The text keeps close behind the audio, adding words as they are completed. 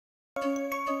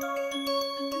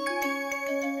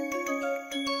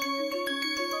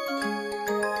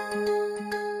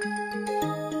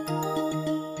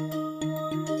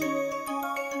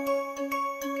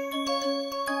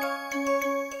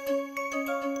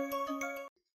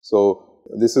So,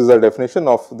 this is a definition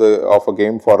of a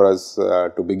game for us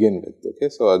to begin with. Okay.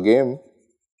 So, a game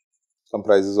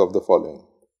comprises of the following.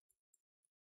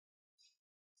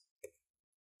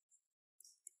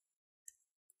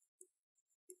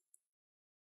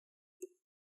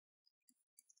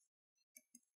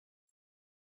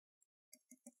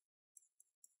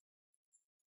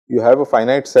 You have a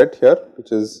finite set here,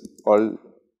 which is called,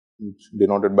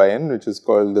 denoted by n, which is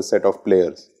called the set of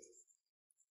players.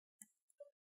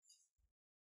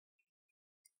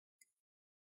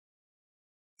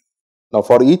 Now,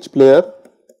 for each player,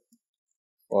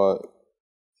 for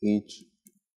each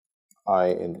I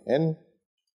in n,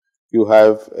 you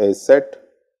have a set,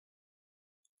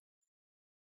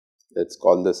 let us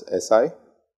call this Si, which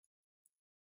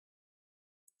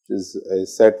is a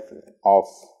set of,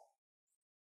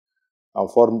 now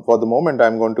for the moment I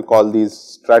am going to call these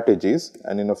strategies,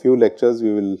 and in a few lectures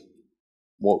we will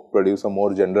produce a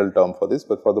more general term for this,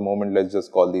 but for the moment let us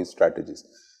just call these strategies.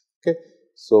 Okay.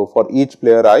 So, for each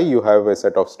player I, you have a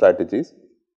set of strategies.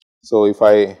 So, if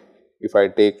I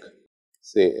take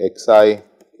say Xi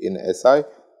in Si,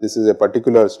 this is a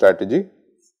particular strategy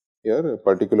here, a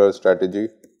particular strategy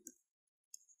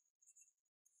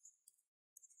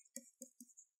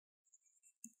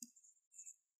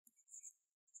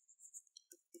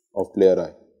of player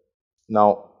I.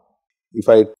 Now, if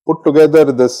I put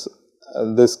together this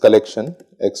collection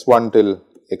x1 till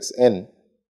xn,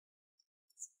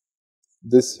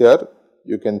 this here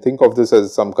you can think of this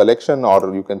as some collection,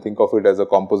 or you can think of it as a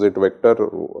composite vector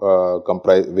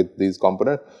comprised with these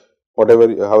components,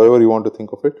 however you want to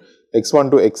think of it. X1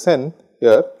 to xn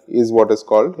here is what is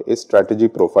called a strategy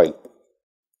profile.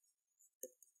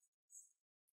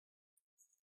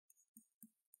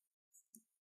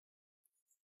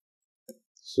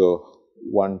 So,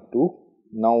 1, 2,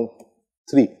 now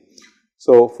 3.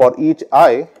 So, for each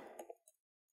I,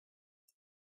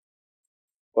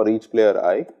 for each player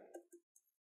I,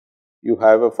 you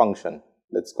have a function,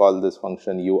 let us call this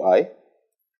function ui,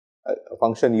 a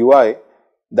function ui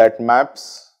that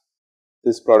maps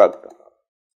this product,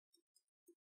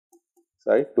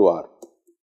 right, to R.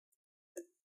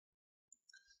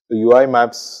 So, ui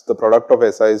maps the product of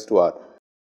SIs to R.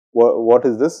 What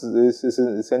is this? This is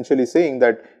essentially saying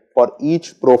that for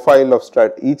each profile of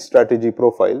each strategy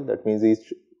profile, that means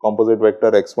each composite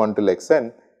vector x1 till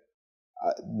xn,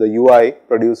 the ui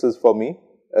produces for me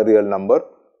a real number,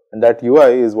 and that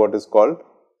ui is what is called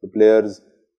the player's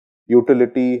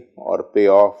utility or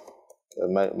payoff,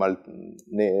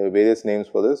 various names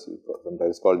for this,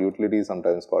 sometimes called utility,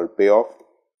 sometimes called payoff.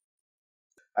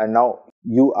 And now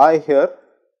ui here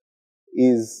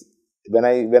is, when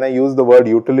I use the word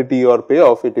utility or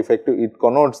payoff, it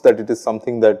connotes that it is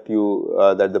something that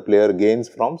that the player gains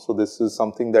from. So, this is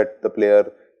something that the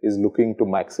player is looking to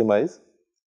maximize.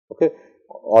 Okay.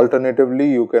 Alternatively,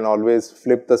 you can always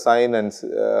flip the sign and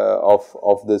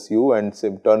of this u and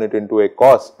turn it into a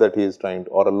cost that he is trying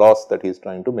to, or a loss that he is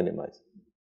trying to minimize.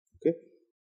 Okay.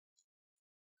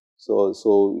 So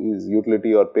is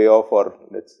utility or payoff, or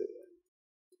let us say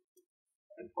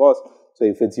and cost. So,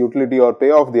 if it is utility or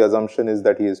payoff, the assumption is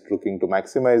that he is looking to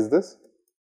maximize this,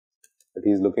 that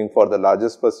he is looking for the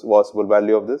largest possible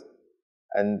value of this,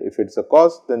 and if it is a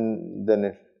cost,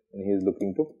 then he is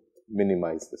looking to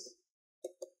minimize this.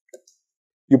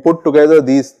 You put together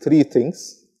these three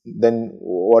things, then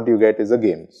what you get is a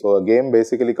game. So, a game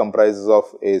basically comprises of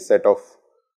a set of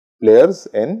players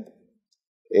n,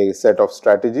 a set of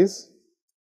strategies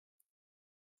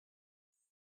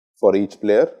for each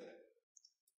player,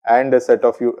 and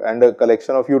a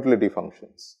collection of utility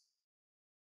functions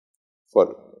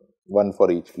for one for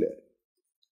each player.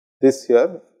 This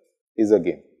here is a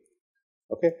game.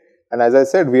 Okay. And as I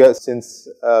said, since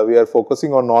we are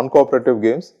focusing on non-cooperative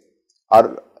games,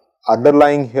 our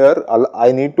underlying here,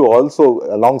 I need to also,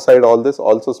 alongside all this,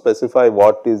 also specify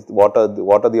what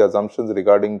are the assumptions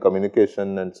regarding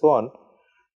communication and so on.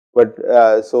 But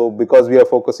so, because we are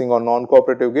focusing on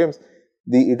non-cooperative games,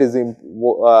 I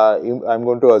am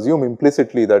going to assume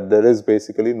implicitly that there is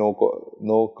basically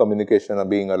no communication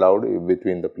being allowed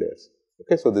between the players.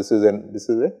 Okay. So, this is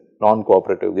a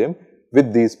non-cooperative game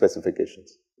with these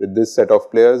specifications, with this set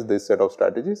of players, this set of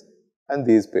strategies, and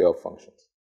these payoff functions.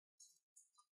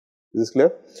 Is this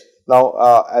clear? Now,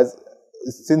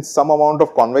 since some amount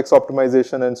of convex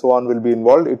optimization and so on will be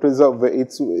involved,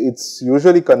 it's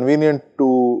usually convenient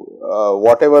to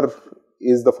whatever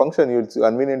is the function, it's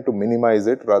convenient to minimize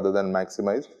it rather than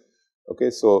maximize. Okay.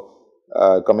 So,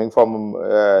 coming from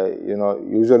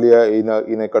usually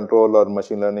in a control or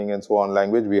machine learning and so on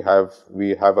language, we have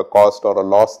a cost or a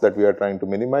loss that we are trying to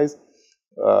minimize.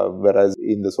 whereas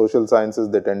in the social sciences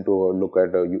they tend to look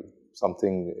at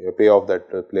a payoff that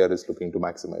a player is looking to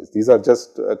maximize. These are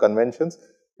just conventions.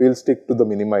 We will stick to the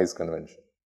minimize convention.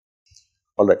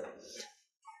 Alright.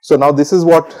 So now this is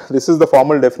the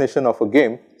formal definition of a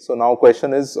game. So now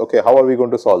question is, okay, how are we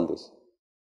going to solve this?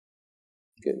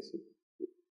 Okay, so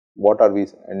what are we,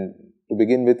 and to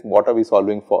begin with, what are we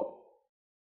solving for?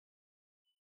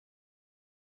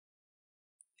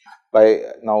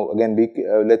 Now again,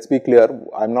 let's be clear,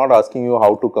 I am not asking you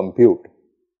how to compute.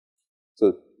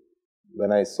 So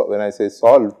when I say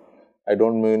solve, I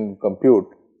don't mean compute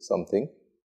something.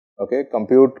 Okay,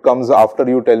 compute comes after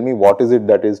you tell me what is it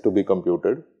that is to be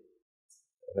computed,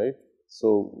 right?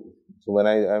 So when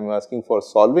I am asking for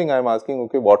solving, I am asking,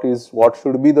 okay, what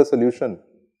should be the solution?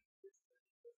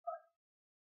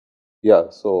 Yeah,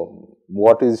 so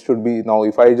should be, now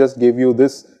if I just give you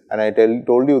this and I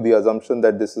told you the assumption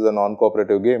that this is a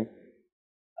non-cooperative game,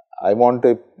 I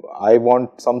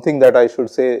want something that I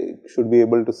should be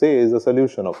able to say is a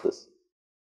solution of this,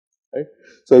 right?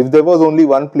 So if there was only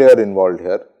one player involved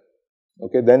here,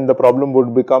 okay, then the problem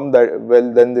would become that,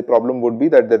 well, then the problem would be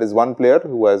that there is one player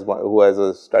who has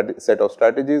a set of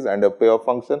strategies and a payoff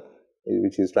function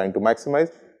which he is trying to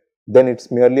maximize, then it's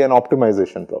merely an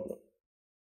optimization problem,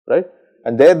 right?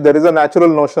 And there is a natural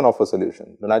notion of a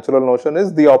solution. The natural notion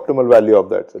is the optimal value of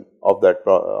that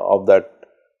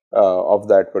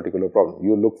particular problem.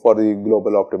 You look for the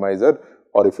global optimizer,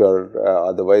 or if you are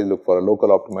otherwise look for a local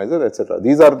optimizer, etc.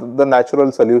 These are the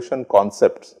natural solution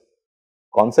concepts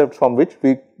from which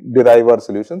we derive our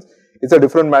solutions. It's a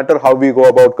different matter how we go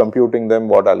about computing them,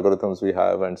 what algorithms we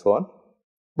have, and so on.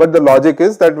 But the logic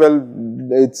is that, well,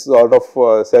 it's sort of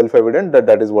self-evident that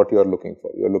that is what you are looking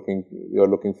for. You are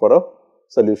looking for a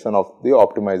solution of the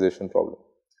optimization problem.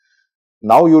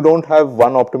 Now you don't have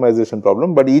one optimization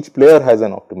problem, but each player has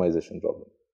an optimization problem,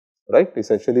 right?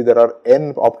 Essentially, there are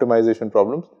n optimization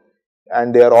problems,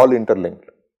 and they are all interlinked.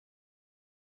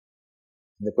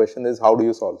 The question is, how do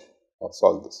you solve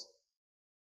this?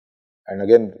 And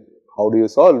again, how do you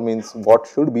solve means what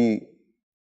should be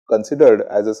considered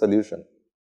as a solution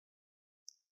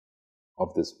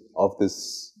of this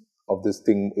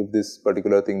thing, if this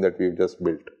particular thing that we've just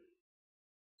built.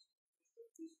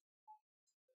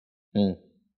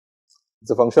 It's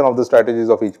a function of the strategies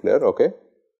of each player, okay.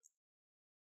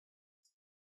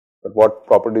 But what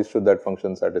properties should that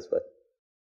function satisfy?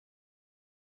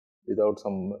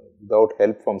 Without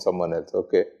help from someone else,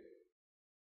 okay.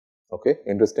 Okay,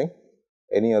 interesting.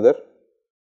 Any other?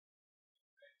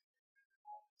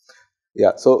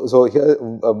 Yeah, so here,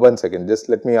 one second, just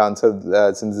let me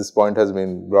answer since this point has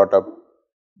been brought up.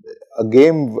 A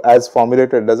game as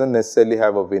formulated doesn't necessarily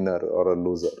have a winner or a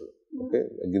loser. Okay,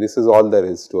 this is all there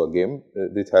is to a game,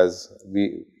 which has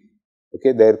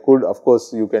okay, there could, of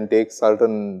course, you can take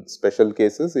certain special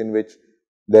cases in which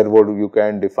you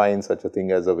can define such a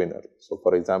thing as a winner. So,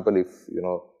 for example,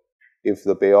 if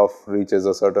the payoff reaches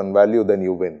a certain value, then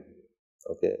you win.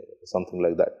 Okay, something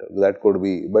like that. That could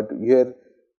be, but here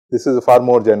this is a far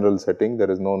more general setting. There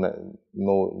is no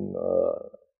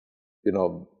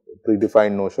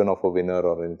predefined notion of a winner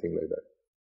or anything like that.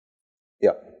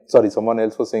 Yeah, sorry, someone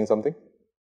else was saying something.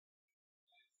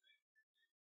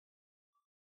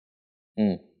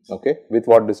 Okay, with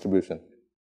what distribution?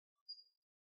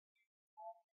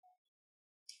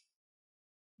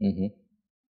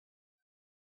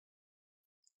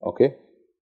 Okay,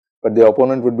 but the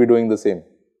opponent would be doing the same.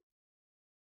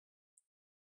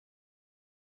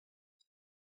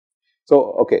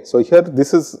 So, okay, so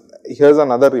here's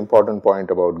another important point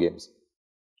about games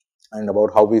and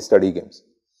about how we study games.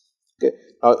 Okay,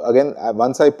 now again,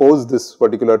 once I pose this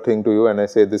particular thing to you and I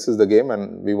say this is the game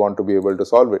and we want to be able to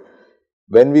solve it,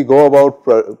 when we go about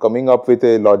coming up with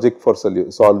a logic for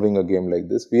solving a game like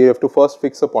this, we have to first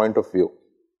fix a point of view.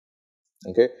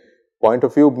 Okay, point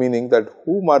of view meaning that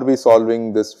whom are we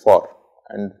solving this for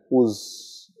and who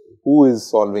is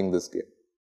solving this game?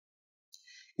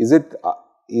 Is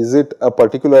it a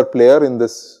particular player in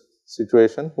this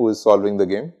situation who is solving the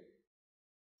game?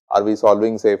 Are we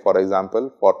solving, say, for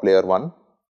example, for player 1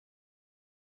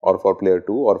 or for player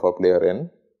 2 or for player n?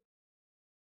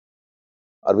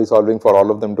 Are we solving for all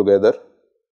of them together?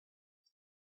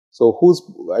 So,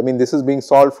 this is being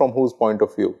solved from whose point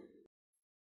of view?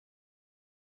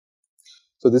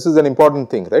 So, this is an important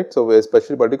thing, right? So,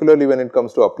 particularly when it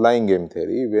comes to applying game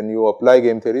theory, when you apply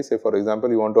game theory, say for example,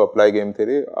 you want to apply game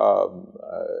theory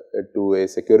to a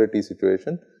security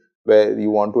situation where you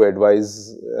want to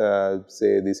advise,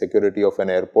 say, the security of an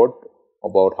airport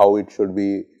about how it should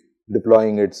be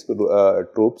deploying its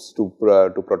troops to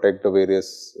protect the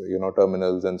various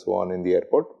terminals and so on in the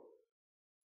airport.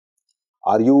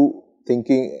 Are you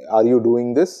thinking, are you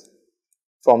doing this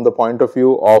from the point of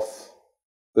view of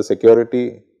the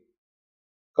security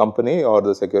company or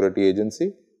the security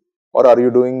agency, or are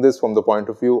you doing this from the point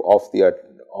of view of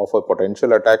a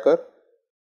potential attacker,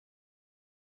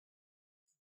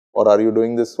 or are you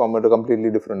doing this from a completely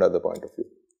different other point of view?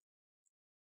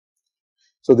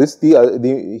 So this this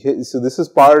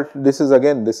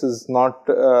is not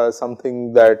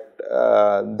something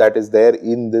that is there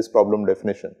in this problem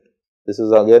definition. This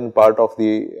is again part of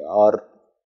the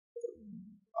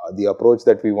approach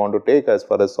that we want to take as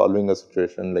far as solving a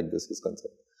situation like this is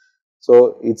concerned.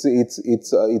 So it's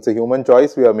a human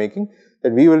choice we are making,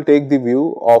 that we will take the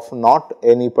view of not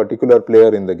any particular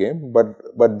player in the game, but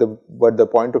the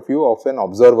point of view of an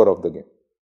observer of the game.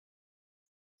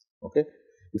 Okay.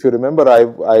 If you remember,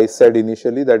 I said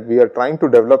initially that we are trying to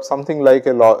develop something like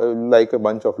a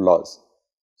bunch of laws.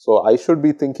 So I should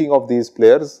be thinking of these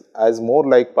players as more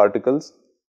like particles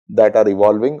that are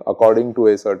evolving according to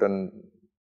a certain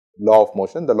law of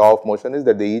motion. The law of motion is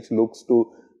that they each looks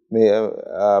to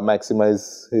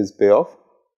maximize his payoff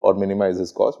or minimize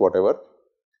his cost, whatever.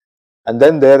 And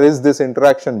then there is this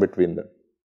interaction between them,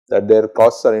 that their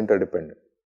costs are interdependent.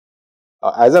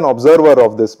 As an observer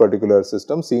of this particular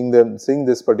system, seeing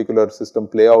this particular system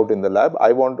play out in the lab,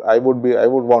 I would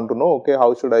want to know, okay,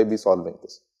 how should I be solving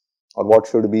this, or what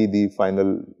should be the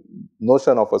final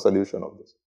notion of a solution of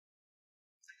this.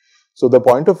 So the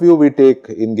point of view we take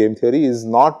in game theory is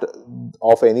not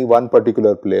of any one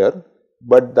particular player,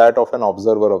 but that of an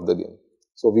observer of the game.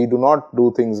 So we do not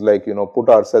do things like, put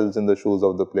ourselves in the shoes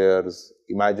of the players,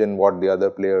 imagine what the other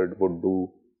player would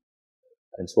do,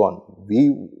 and so on.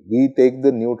 We take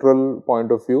the neutral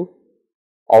point of view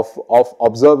of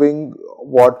observing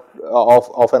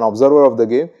of an observer of the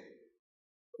game,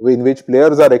 in which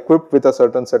players are equipped with a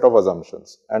certain set of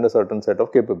assumptions and a certain set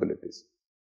of capabilities.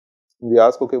 We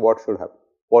ask, okay, what should happen?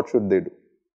 What should they do?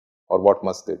 Or what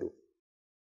must they do?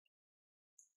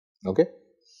 Okay.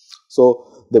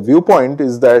 So the viewpoint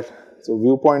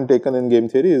viewpoint taken in game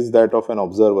theory is that of an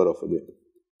observer of a game.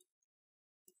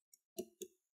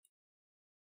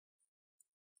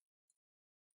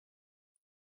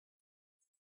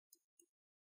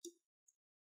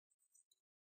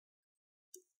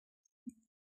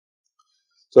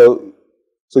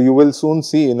 So you will soon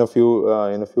see in a few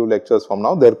lectures from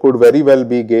now, there could very well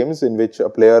be games in which a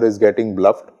player is getting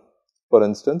bluffed, for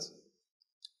instance,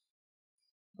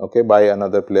 okay, by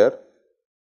another player,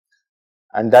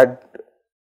 and that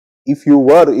if you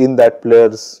were in that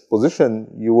player's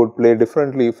position, you would play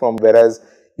differently whereas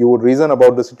you would reason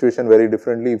about the situation very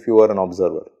differently if you were an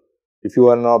observer. If you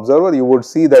were an observer, you would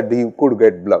see that he could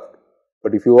get bluffed,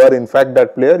 but if you were in fact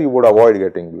that player, you would avoid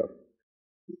getting bluffed.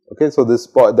 Okay, so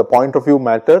the point of view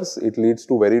matters. It leads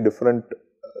to very different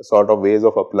sort of ways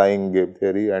of applying game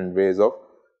theory and ways of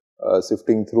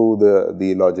sifting through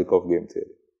the logic of game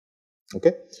theory.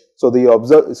 Okay, so we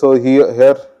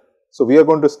are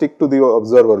going to stick to the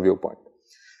observer viewpoint.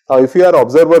 Now, if we are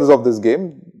observers of this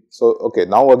game, so okay,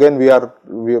 now again we are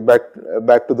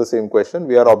back to the same question.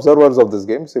 We are observers of this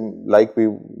game, like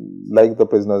the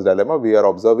prisoner's dilemma. We are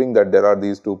observing that there are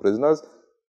these two prisoners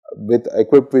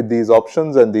equipped with these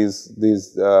options and these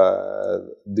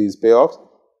payoffs.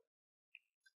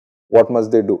 What must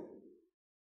they do?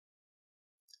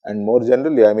 And more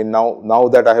generally, I mean, now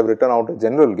that I have written out a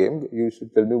general game, you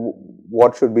should tell me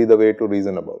what should be the way to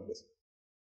reason about this.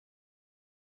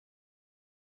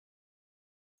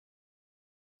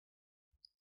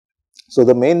 So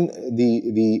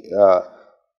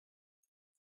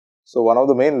so one of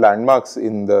the main landmarks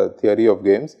in the theory of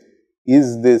games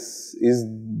is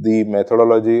the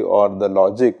methodology or the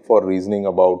logic for reasoning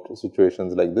about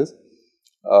situations like this,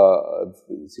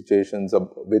 situations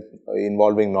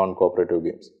involving non-cooperative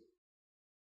games,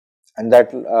 and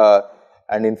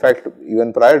and in fact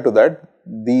even prior to that,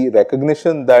 the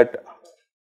recognition that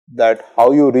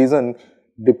how you reason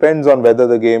depends on whether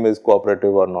the game is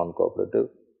cooperative or non-cooperative,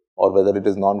 or whether it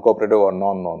is non-cooperative or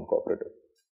non-cooperative.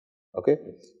 Okay,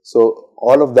 so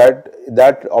all of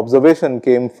that observation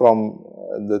came from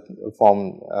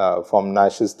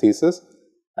Nash's thesis,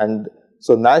 and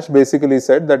so Nash basically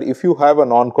said that if you have a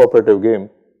non-cooperative game,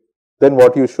 then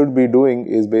what you should be doing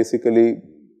is basically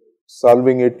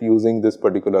solving it using this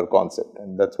particular concept,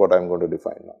 and that's what I'm going to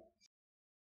define now.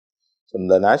 So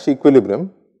the Nash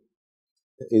equilibrium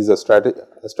is a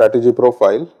strategy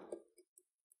profile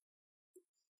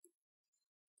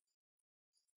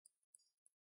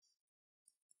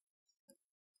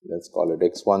let's call it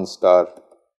x1 star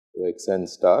to xn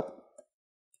star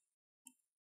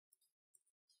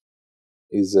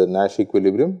is a Nash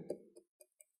equilibrium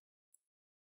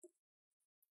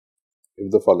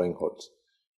if the following holds.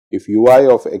 If ui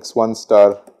of x1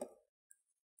 star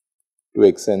to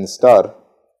xn star,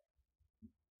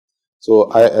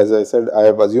 so as I said, I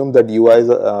have assumed that ui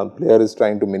player is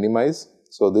trying to minimize.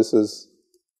 So this is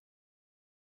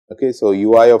okay. So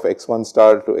ui of x1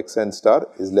 star to xn star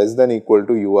is less than equal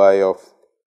to ui of.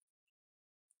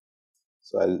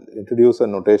 So I'll introduce a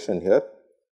notation here.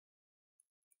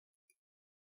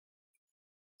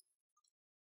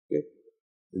 Okay,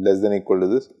 less than equal to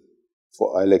this.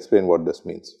 I'll explain what this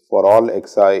means. For all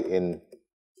xi in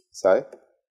xi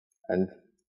and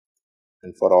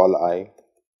for all I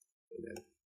in n.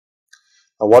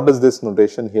 Now, what does this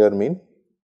notation here mean?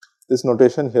 This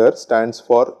notation here stands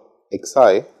for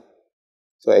xi.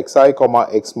 So, xi comma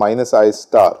x minus I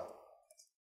star.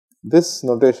 This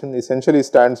notation essentially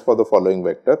stands for the following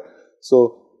vector. So,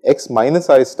 x minus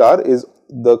I star is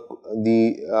the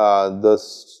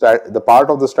part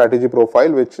of the strategy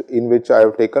profile in which I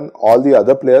have taken all the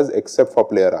other players except for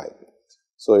player I.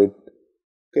 So,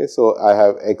 so I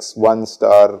have x1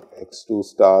 star, x2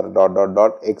 star, dot dot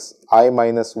dot, xi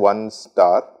minus 1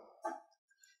 star,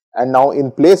 and now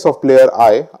in place of player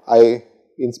I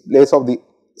in place of the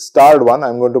starred one, I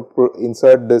am going to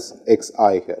insert this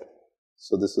xi here.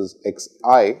 So, this is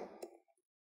xi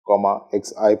comma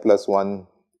xi plus 1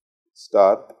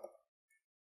 star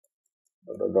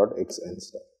dot xn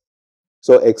star.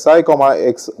 So, xi comma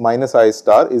x minus I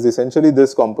star is essentially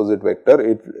this composite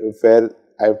vector, where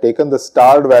I have taken the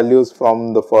starred values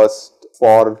from the first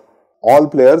for all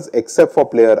players except for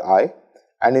player I,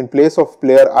 and in place of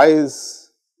player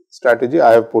I's strategy,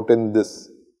 I have put in this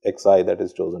xi that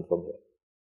is chosen from here.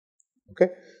 Okay.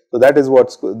 So, that's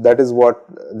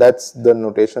the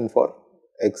notation for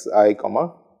xi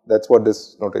comma, that's what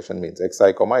this notation means,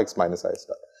 xi comma x minus I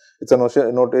star. It's a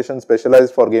notation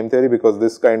specialized for game theory because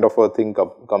this kind of a thing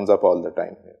comes up all the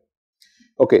time here.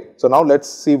 Okay, so now let's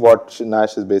see what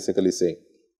Nash is basically saying.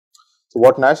 So,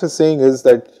 what Nash is saying is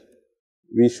that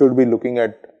we should be looking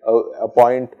at a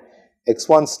point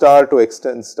x1 star to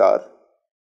xn star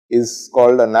is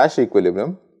called a Nash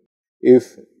equilibrium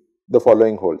if the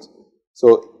following holds.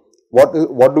 So, what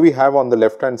do we have on the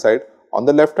left hand side? On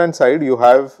the left hand side, you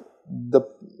have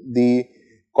the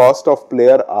cost of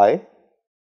player I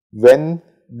when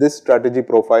this strategy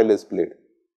profile is played.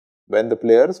 When the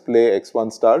players play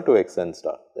x1 star to xn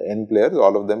star, the n players,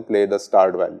 all of them play the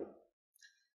starred value.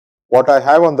 What I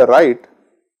have on the right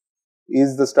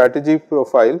is the strategy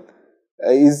profile,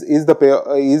 is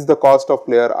the cost of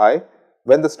player I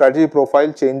when the strategy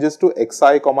profile changes to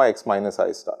xi comma x minus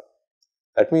I star.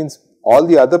 That means all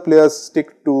the other players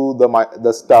stick to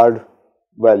the starred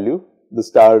value, the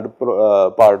starred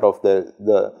part of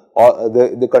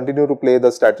they continue to play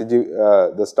the strategy,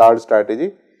 the starred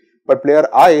strategy, but player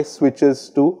I switches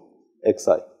to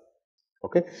xi.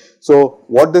 Okay. So,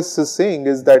 what this is saying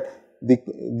is that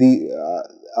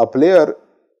player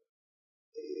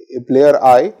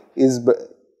I is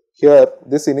here,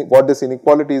 what this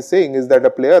inequality is saying is that a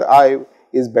player I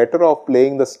is better off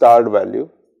playing the starred value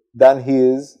than he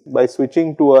is by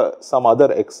switching to some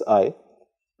other xi,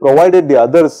 provided the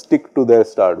others stick to their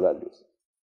starred values.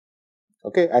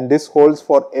 Okay, and this holds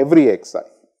for every xi.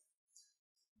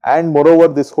 And moreover,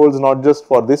 this holds not just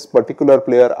for this particular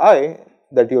player I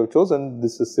that you have chosen,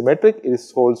 this is symmetric, it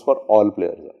holds for all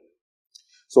players I.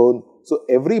 So,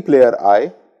 every player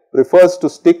I prefers to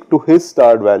stick to his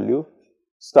starred value,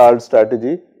 starred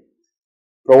strategy,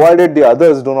 provided the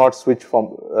others do not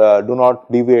do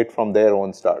not deviate from their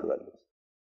own starred values.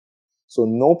 So,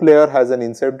 no player has an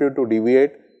incentive to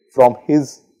deviate from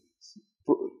his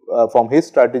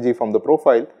strategy from the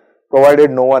profile, provided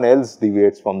no one else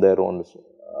deviates from their own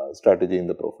strategy in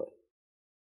the profile.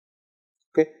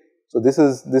 Okay. So, this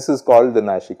is called the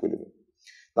Nash equilibrium.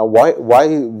 Now,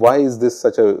 why is this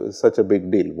such a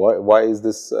big deal? Why is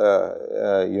this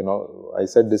I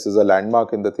said this is a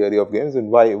landmark in the theory of games, and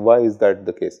why is that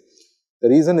the case? The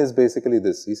reason is basically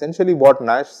this. Essentially, what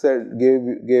Nash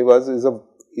gave us is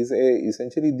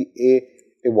essentially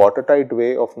a watertight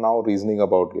way of now reasoning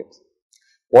about games.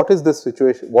 What is this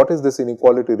situation? What is this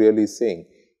inequality really saying?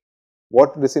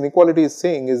 What this inequality is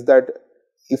saying is that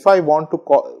if I want a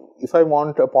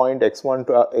point x1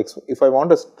 to if I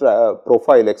want a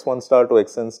profile x1 star to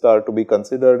xn star to be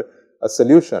considered a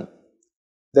solution,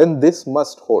 then this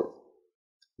must hold.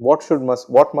 What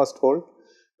must hold?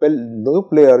 Well, no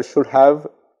player should have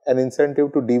an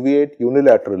incentive to deviate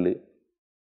unilaterally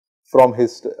from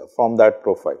that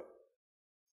profile.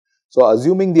 So,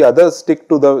 assuming the others stick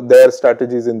to their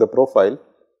strategies in the profile,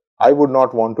 I would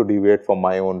not want to deviate from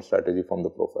my own strategy from the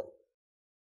profile.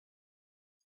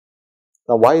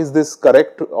 Now, why is this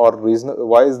correct or reasonable?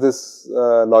 Why is this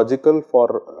logical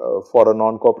for a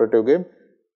non-cooperative game?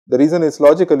 The reason it's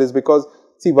logical is because,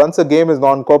 see, once a game is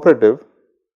non-cooperative,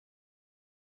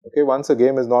 okay, once a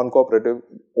game is non-cooperative,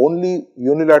 only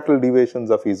unilateral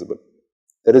deviations are feasible.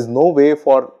 There is no way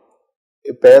for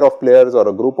a pair of players or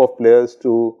a group of players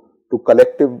to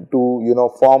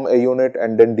form a unit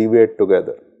and then deviate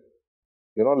together.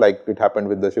 Like it happened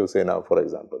with the Shiv Sena, for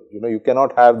example. You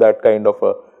cannot have that kind of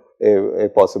a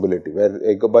possibility where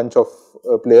a bunch of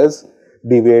players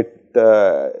deviate,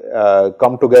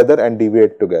 come together and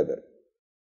deviate together.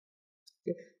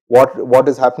 Okay. What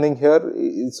is happening here?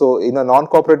 So, in a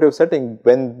non-cooperative setting,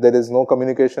 when there is no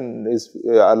communication is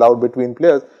allowed between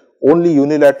players, only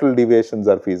unilateral deviations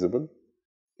are feasible.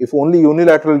 If only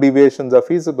unilateral deviations are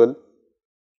feasible,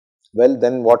 well,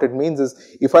 then what it means is,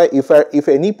 if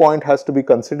any point has to be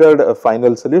considered a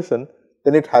final solution,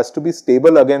 then it has to be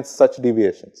stable against such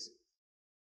deviations.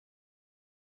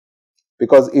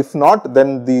 Because if not,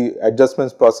 then the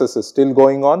adjustments process is still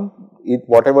going on.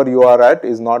 Whatever you are at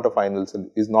is not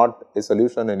a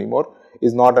solution anymore,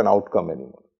 is not an outcome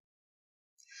anymore.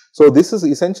 So, this is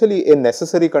essentially a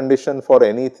necessary condition for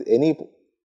any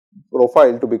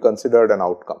profile to be considered an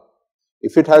outcome.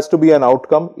 If it has to be an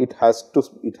outcome, it has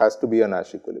to be a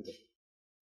Nash equilibrium,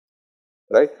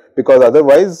 right? Because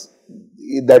otherwise,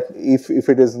 that if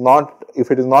it is not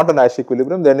a Nash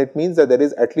equilibrium, then it means that there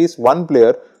is at least one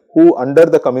player who, under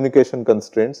the communication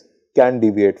constraints, can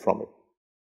deviate from it.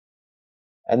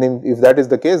 And if that is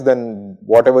the case, then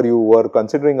whatever you were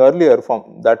considering earlier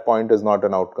from that point is not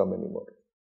an outcome anymore.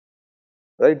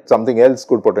 Right? Something else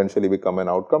could potentially become an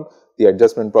outcome. The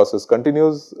adjustment process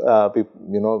continues, the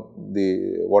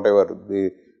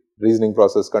reasoning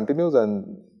process continues,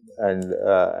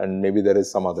 and maybe there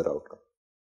is some other outcome.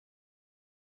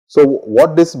 So,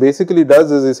 what this basically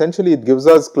does is essentially it gives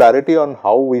us clarity on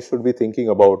how we should be thinking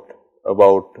about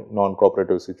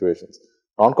non-cooperative situations.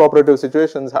 Non-cooperative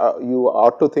situations, you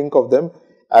ought to think of them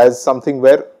as something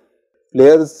where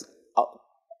players,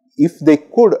 if they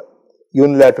could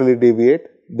unilaterally deviate,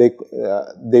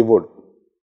 they would.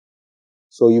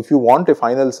 So, if you want a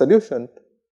final solution,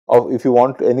 or if you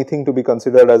want anything to be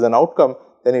considered as an outcome,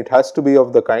 then it has to be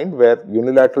of the kind where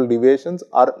unilateral deviations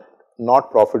are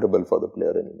not profitable for the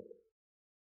player anymore.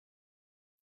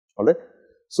 All right.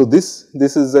 So, this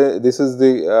is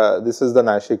the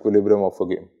Nash equilibrium of a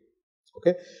game.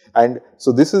 Okay, and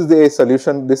so this is the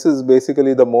solution. This is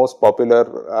basically the most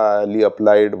widely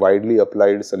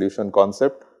applied solution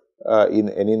concept in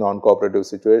any non-cooperative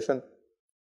situation.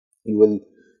 You will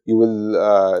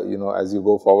as you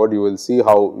go forward, you will see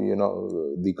how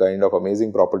the kind of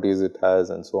amazing properties it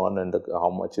has and so on, and how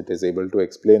much it is able to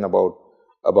explain about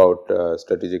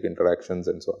strategic interactions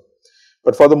and so on.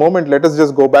 But for the moment, let us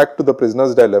just go back to the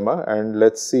prisoner's dilemma and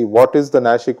let's see what is the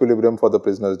Nash equilibrium for the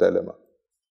prisoner's dilemma.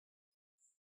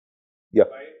 Yeah.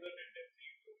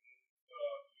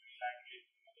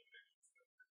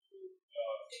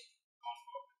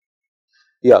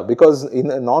 Yeah, because in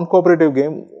a non-cooperative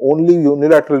game, only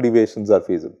unilateral deviations are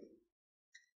feasible.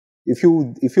 If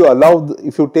you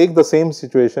take the same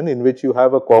situation in which you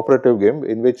have a cooperative game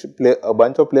in which a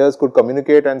bunch of players could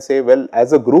communicate and say, well,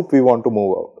 as a group we want to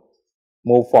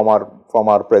move from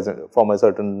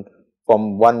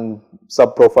one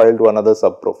sub profile to another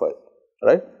sub profile,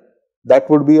 right? That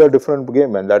would be a different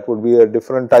game, and that would be a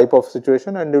different type of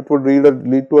situation, and it would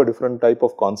lead to a different type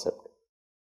of concept.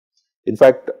 In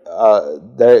fact,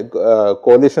 the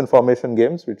coalition formation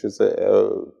games, which is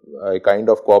a kind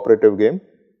of cooperative game,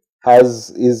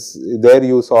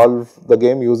 you solve the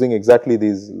game using exactly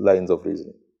these lines of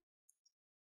reasoning.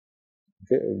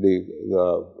 Okay,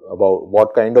 about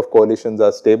what kind of coalitions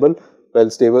are stable. Well,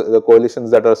 the coalitions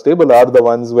that are stable are the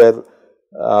ones where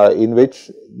in which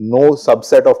no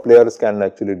subset of players can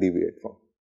actually deviate from.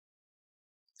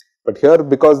 But here,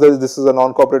 because this is a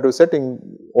non-cooperative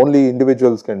setting, only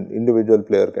individual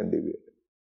player can deviate.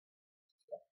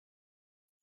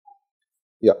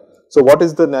 Yeah. So, what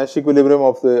is the Nash equilibrium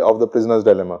of the prisoner's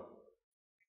dilemma?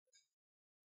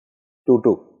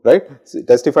 2-2, right? So,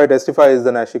 testify is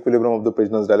the Nash equilibrium of the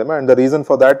prisoner's dilemma, and the reason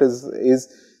for that is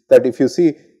that if you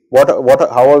see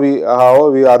how are we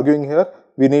arguing here?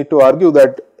 We need to argue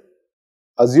that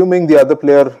assuming the other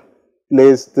player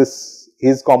plays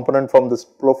his component from this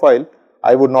profile,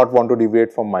 I would not want to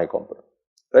deviate from my component,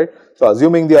 right? So,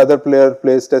 assuming the other player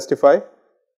plays testify,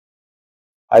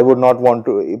 I would not want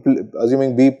to,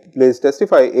 assuming B plays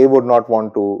testify, A would not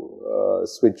want to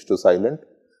switch to silent,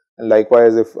 and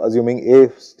likewise if assuming A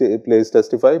plays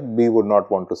testify, B would not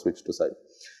want to switch to silent.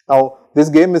 Now, this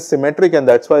game is symmetric, and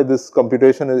that is why this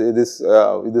computation this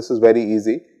is very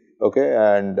easy. Okay,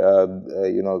 and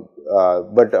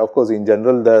but of course, in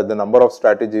general, the number of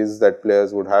strategies that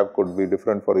players would have could be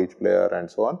different for each player, and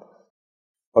so on.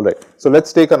 All right, so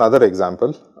let's take another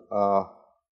example. So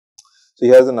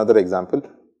here's another example.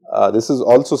 This is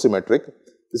also symmetric.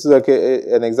 This is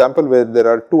an example where there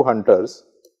are two hunters.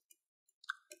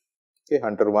 Okay,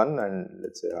 hunter 1 and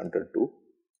let's say hunter 2.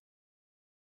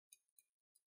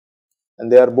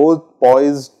 And they are both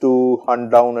poised to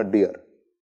hunt down a deer.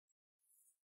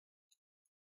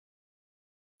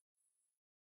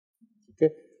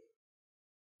 Okay,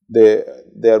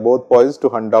 they are both poised to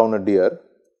hunt down a deer.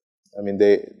 I mean,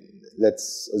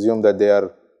 let's assume that they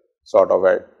are sort of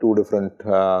at two different.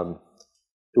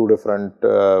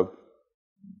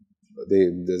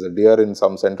 There's a deer in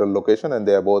some central location, and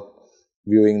they are both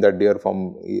viewing that deer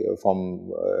from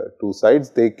two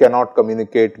sides. They cannot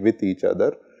communicate with each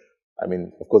other. I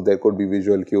mean, of course, there could be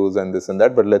visual cues and this and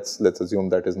that, but let's assume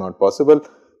that is not possible.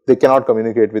 They cannot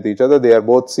communicate with each other. They are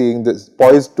both seeing this,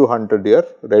 poised to hunt a deer,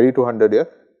 ready to hunt a deer.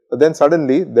 But then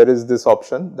suddenly there is this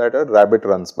option that a rabbit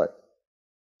runs by.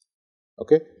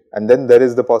 Okay, and then there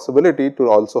is the possibility to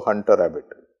also hunt a rabbit.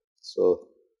 So,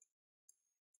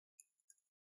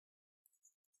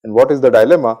 and what is the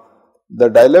dilemma? The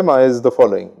dilemma is the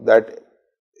following, that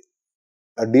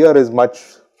a deer is much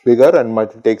bigger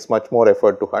and takes much more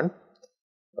effort to hunt.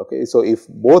 Okay, so if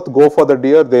both go for the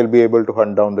deer, they will be able to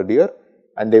hunt down the deer,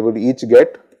 and they would each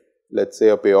get, let's say,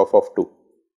 a payoff of 2.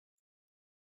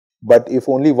 But if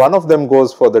only one of them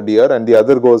goes for the deer and the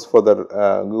other goes for the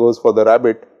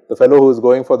rabbit, the fellow who is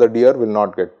going for the deer will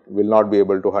not be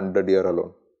able to hunt the deer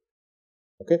alone.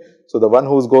 Okay, so the one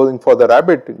who is going for the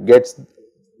rabbit gets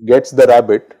the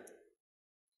rabbit,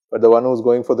 but the one who is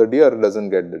going for the deer doesn't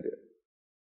get the deer.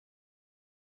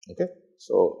 Okay,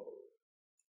 so,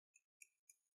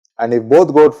 and if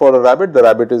both go for a rabbit, the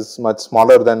rabbit is much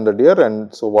smaller than the deer,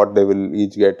 and so what they will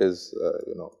each get is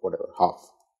whatever, half.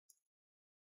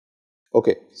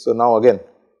 Okay, so now again,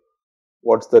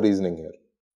 what's the reasoning here?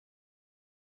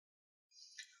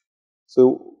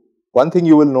 So, one thing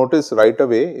you will notice right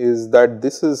away is that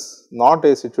this is not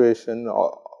a situation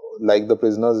like the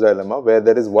prisoner's dilemma, where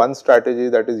there is one strategy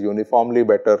that is uniformly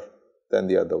better than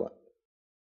the other one.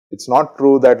 It's not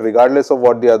true that regardless of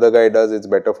what the other guy does, it's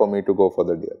better for me to go for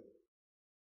the deer,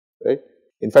 right?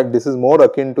 In fact, this is more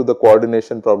akin to the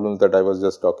coordination problems that I was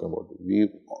just talking about.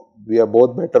 We are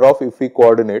both better off if we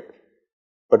coordinate,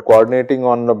 but coordinating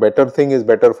on a better thing is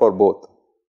better for both.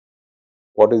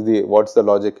 What's the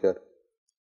logic here?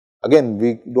 Again,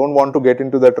 we don't want to get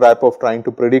into the trap of trying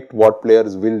to predict what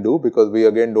players will do, because we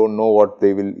again don't know what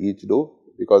they will each do,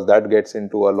 because that gets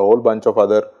into a whole bunch of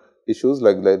other issues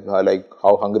like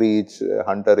how hungry each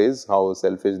hunter is, how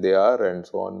selfish they are, and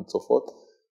so on and so forth.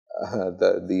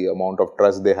 The amount of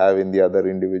trust they have in the other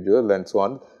individual, and so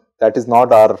on. That is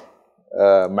not our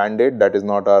mandate, that is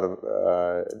not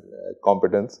our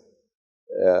competence.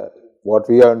 What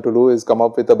we want to do is come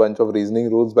up with a bunch of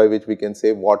reasoning rules by which we can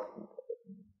say what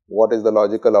is the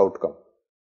logical outcome.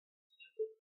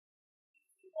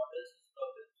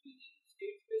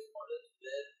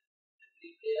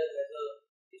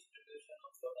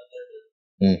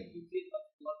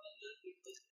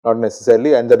 Not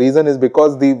necessarily, and the reason is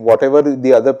because whatever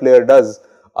the other player does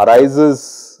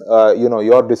arises,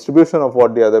 your distribution of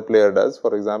what the other player does,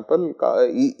 for example,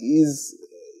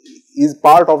 is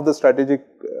part of the strategic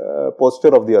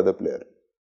posture of the other player.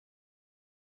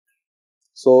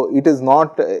 So it is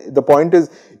not, the point is,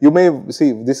 you may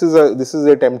see, this is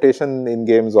a temptation in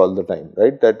games all the time,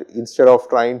 right? That instead of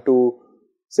trying to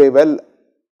say, well,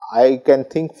 I can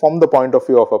think from the point of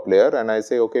view of a player, and I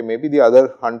say, okay, maybe the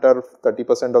other hunter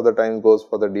 30% of the time goes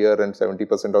for the deer and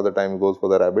 70% of the time goes for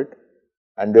the rabbit,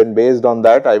 and then based on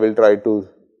that, I will try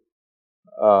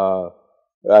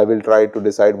to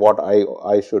decide what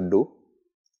I should do.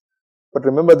 But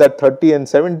remember that 30 and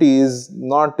 70 is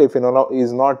not a phenomenon,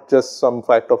 is not just some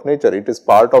fact of nature, it is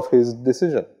part of his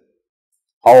decision.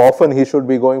 How often he should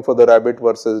be going for the rabbit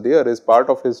versus deer is part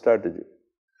of his strategy.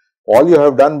 All you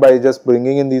have done by just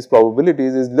bringing in these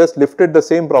probabilities is just lifted the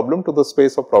same problem to the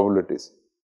space of probabilities.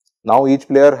 Now each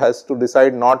player has to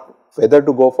decide not whether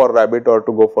to go for rabbit or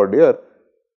to go for deer,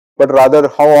 but rather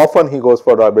how often he goes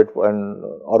for rabbit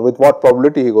or with what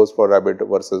probability he goes for rabbit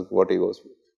versus what he goes for,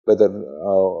 whether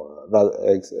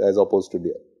as opposed to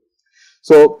deer.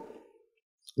 So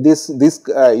this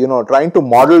trying to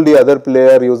model the other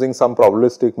player using some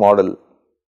probabilistic model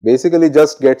basically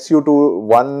just gets you to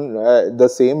the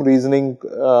same reasoning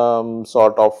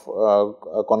sort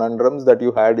of conundrums that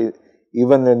you had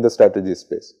even in the strategy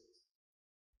space.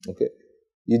 Okay,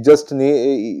 you just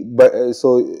need,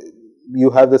 you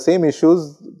have the same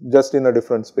issues just in a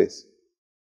different space.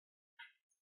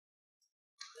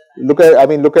 Look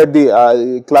at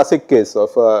the classic case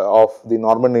of the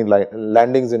Normandy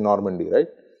landings in Normandy, right?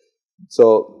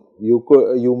 So you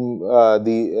could during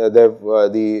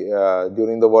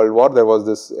the World War there was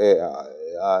this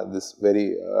this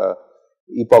very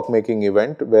epoch-making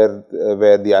event where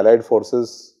the Allied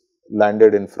forces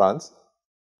landed in France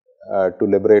to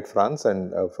liberate France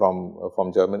and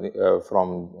from Germany,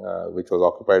 which was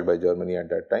occupied by Germany at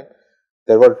that time.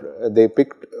 They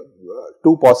picked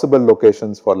two possible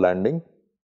locations for landing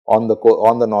on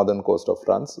the northern coast of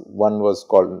France. One was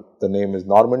called, the name is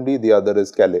Normandy, the other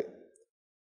is Calais.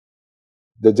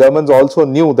 The Germans also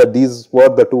knew that these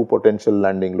were the two potential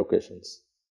landing locations.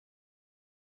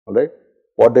 All right.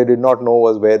 What they did not know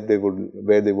was where they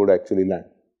would actually land.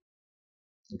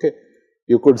 Okay.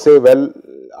 You could say, well,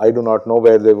 I do not know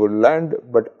where they would land,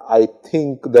 but I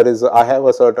think I have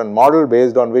a certain model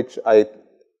based on which I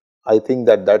think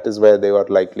that is where they were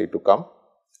likely to come.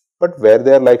 But where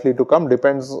they are likely to come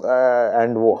depends,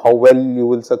 and how well you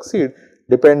will succeed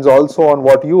depends also on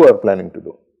what you are planning to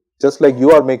do. Just like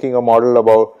you are making a model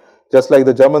about, just like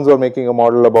the Germans were making a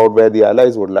model about where the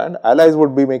Allies would land, Allies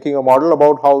would be making a model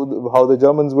about where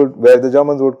the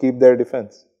Germans would keep their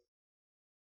defense.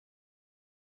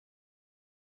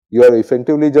 You are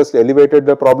effectively just elevated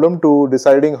the problem to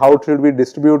deciding how should we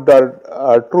distribute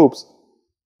our troops,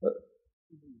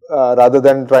 rather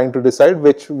than trying to decide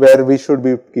where we should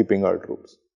be keeping our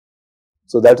troops.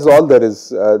 So that is all there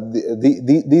is.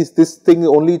 This thing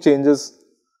only changes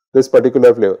this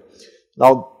particular flavor.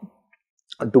 Now,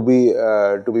 to be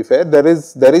fair, there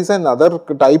is another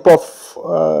type of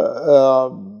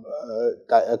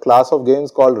a class of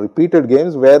games called repeated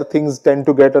games, where things tend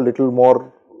to get a little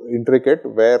more intricate,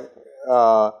 where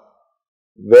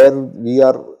we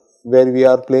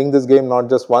are playing this game not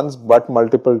just once but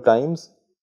multiple times.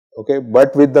 Okay,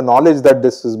 but with the knowledge that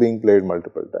this is being played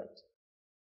multiple times,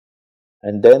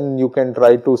 and then you can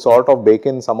try to sort of bake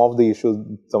in some of the issues,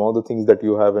 some of the things that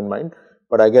you have in mind.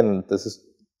 But again, this is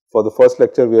for the first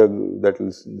lecture.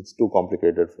 It's too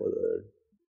complicated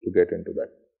to get into that.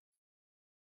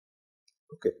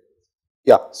 Okay,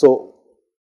 yeah. So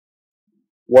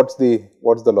what's the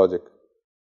logic?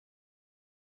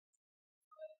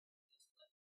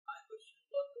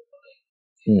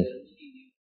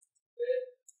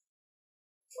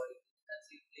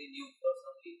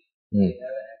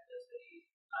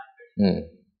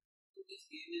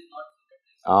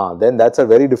 Then that's a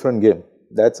very different game.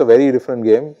 That's a very different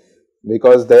game,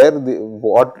 because that's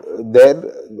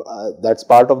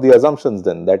part of the assumptions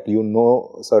then, that you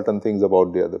know certain things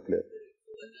about the other player.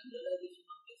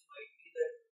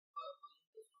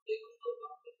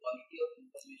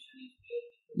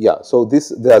 Yeah, so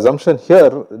the assumption here,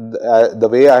 the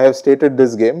way I have stated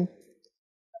this game,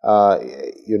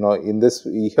 in this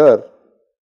here,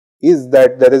 is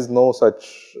that there is no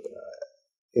such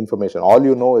information. All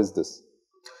you know is this.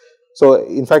 So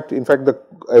in fact,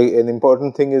 an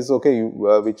important thing is, okay,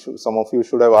 which some of you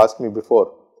should have asked me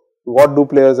before. What do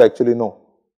players actually know?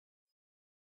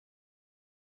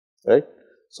 Right.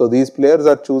 So these players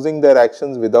are choosing their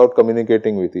actions without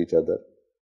communicating with each other.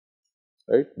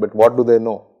 Right. But what do they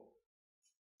know?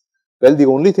 Well, the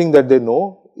only thing that they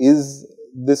know is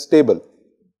this table.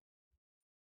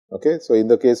 Okay. So in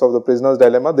the case of the prisoner's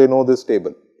dilemma, they know this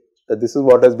table, that this is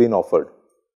what has been offered.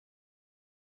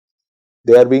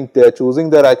 They are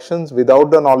choosing their actions without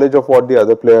the knowledge of what the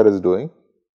other player is doing.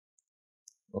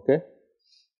 Okay.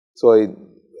 So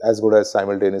as good as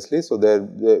simultaneously. So they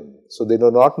do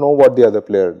not know what the other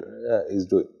player is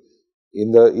doing.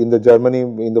 In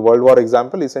the World War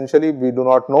example, essentially we do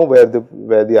not know where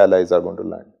the Allies are going to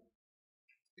land.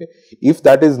 Okay. If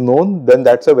that is known, then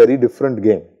that's a very different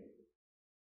game.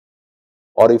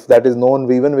 Or if that is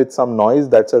known even with some noise,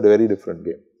 that's a very different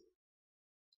game.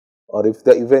 Or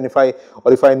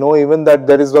if I know even that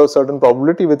there is a certain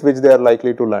probability with which they are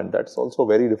likely to land, that's also a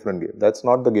very different game. That's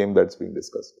not the game that's being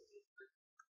discussed.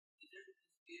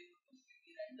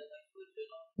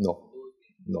 No,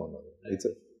 it's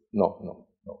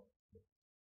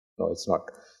it's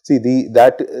not. See,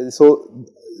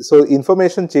 so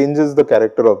information changes the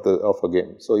character of a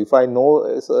game. So if I know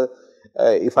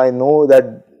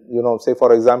that, say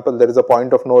for example, there is a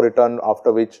point of no return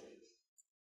after which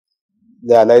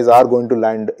the Allies are going to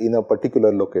land in a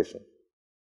particular location,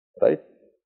 right?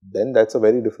 Then that's a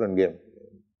very different game.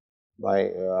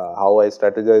 How I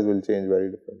strategize will change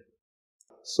very differently.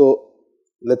 So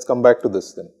let's come back to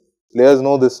this then. Players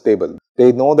know this table.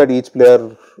 They know that each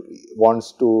player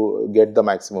wants to get the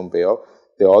maximum payoff.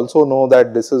 They also know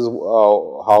that this is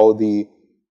how the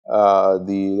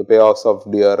the payoffs of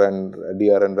deer and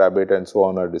rabbit and so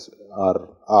on are this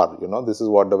is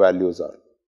what the values are.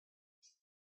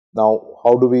 Now,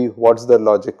 what's the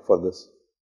logic for this?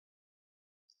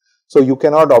 So you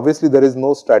cannot, obviously there is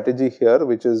no strategy here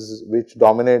which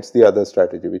dominates the other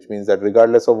strategy, which means that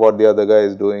regardless of what the other guy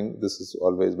is doing, this is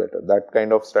always better. That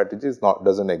kind of strategy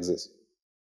doesn't exist.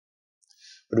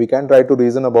 But we can try to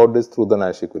reason about this through the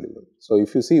Nash equilibrium. So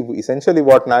if you see, essentially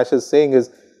what Nash is saying is,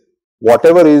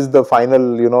 whatever is the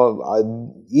final,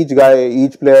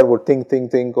 each player would think,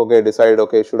 okay, decide,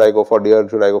 okay, should I go for deer,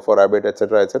 should I go for rabbit,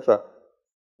 etc., etc.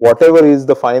 Whatever is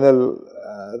the final,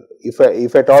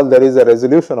 if at all there is a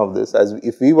resolution of this, as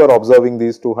if we were observing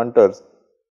these two hunters,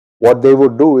 what they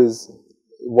would do is,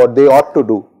 what they ought to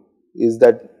do is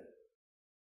that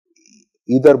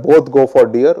either both go for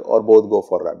deer or both go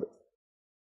for rabbit.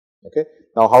 Okay.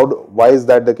 Now, why is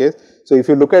that the case? So, if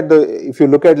you look at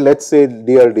let's say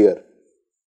deer.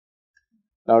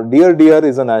 Now, deer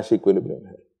is a Nash equilibrium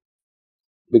here,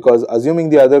 because assuming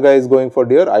the other guy is going for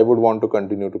deer, I would want to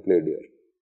continue to play deer.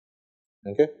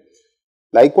 Okay.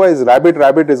 Likewise,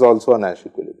 rabbit is also a Nash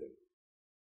equilibrium,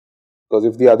 because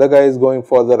if the other guy is going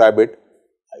for the rabbit,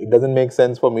 it doesn't make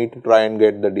sense for me to try and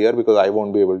get the deer, because I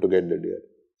won't be able to get the deer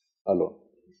alone.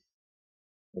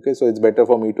 Okay. So, it's better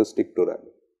for me to stick to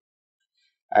rabbit.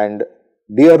 And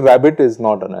deer rabbit is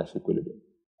not a Nash equilibrium,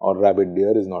 or rabbit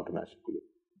deer is not a Nash equilibrium.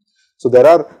 So, there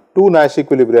are two Nash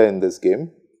equilibria in this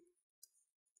game.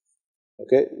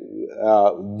 Okay,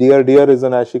 deer is a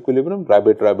Nash equilibrium,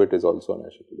 rabbit is also a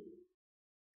Nash equilibrium.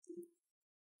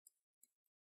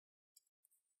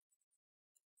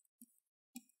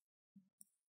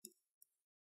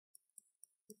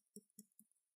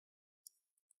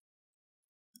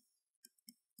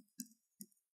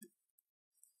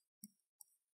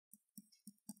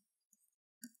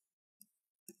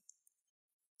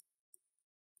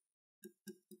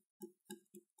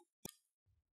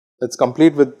 Let's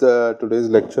conclude today's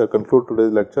lecture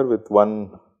with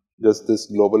just this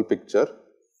global picture.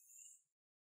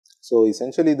 So,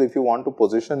 essentially, if you want to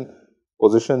position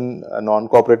a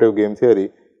non-cooperative game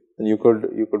theory, then you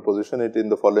could position it in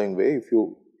the following way.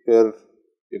 You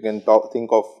can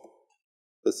think of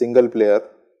the single player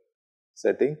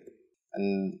setting,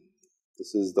 and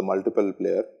this is the multiple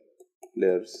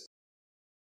players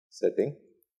setting,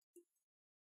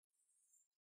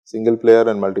 single player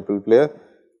and multiple player.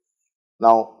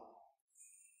 Now,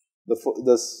 the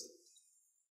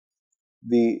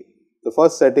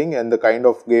first setting and the kind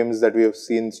of games that we have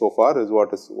seen so far is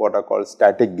what are called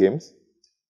static games.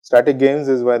 Static games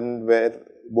is where no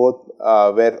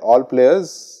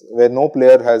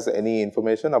player has any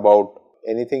information about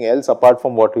anything else apart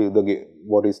from what he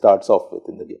starts off with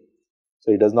in the game.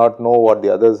 So, he does not know what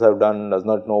the others have done, does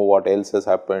not know what else has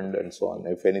happened, and so on.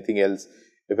 If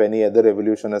any other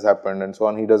evolution has happened and so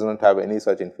on, he does not have any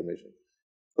such information.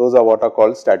 Those are what are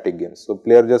called static games. So,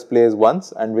 player just plays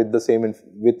once and with the same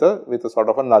with a sort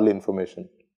of a null information,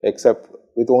 except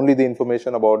with only the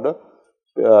information about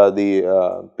the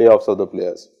payoffs of the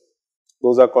players.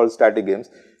 Those are called static games.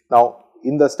 Now,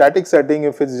 in the static setting,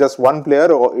 if it's just one player,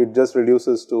 it just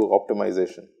reduces to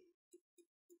optimization.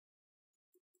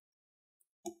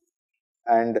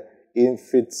 And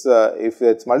if it's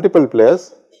multiple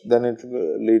players, then it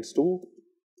leads to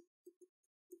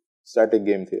static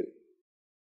game theory.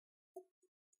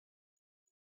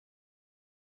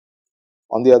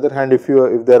 On the other hand, if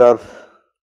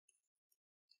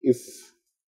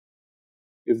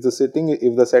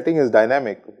the setting is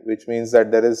dynamic, which means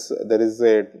that there is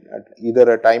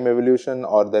either a time evolution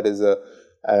or there is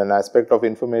an aspect of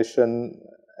information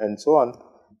and so on,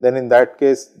 then in that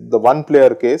case the one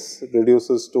player case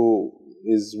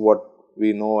is what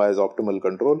we know as optimal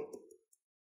control.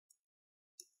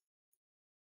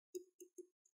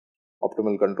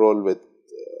 Optimal control with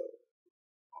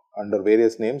under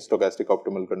various names, stochastic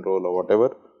optimal control or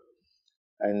whatever,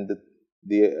 and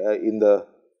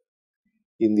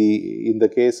in the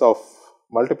case of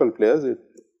multiple players, it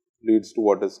leads to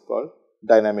what is called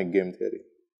dynamic game theory.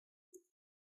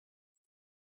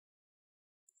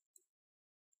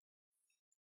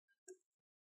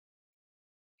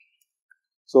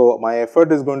 So, my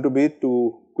effort is going to be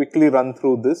to quickly run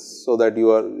through this so that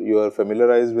you are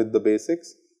familiarized with the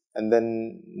basics, and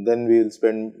then we will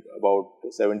spend about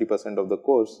 70% of the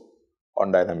course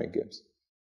on dynamic games.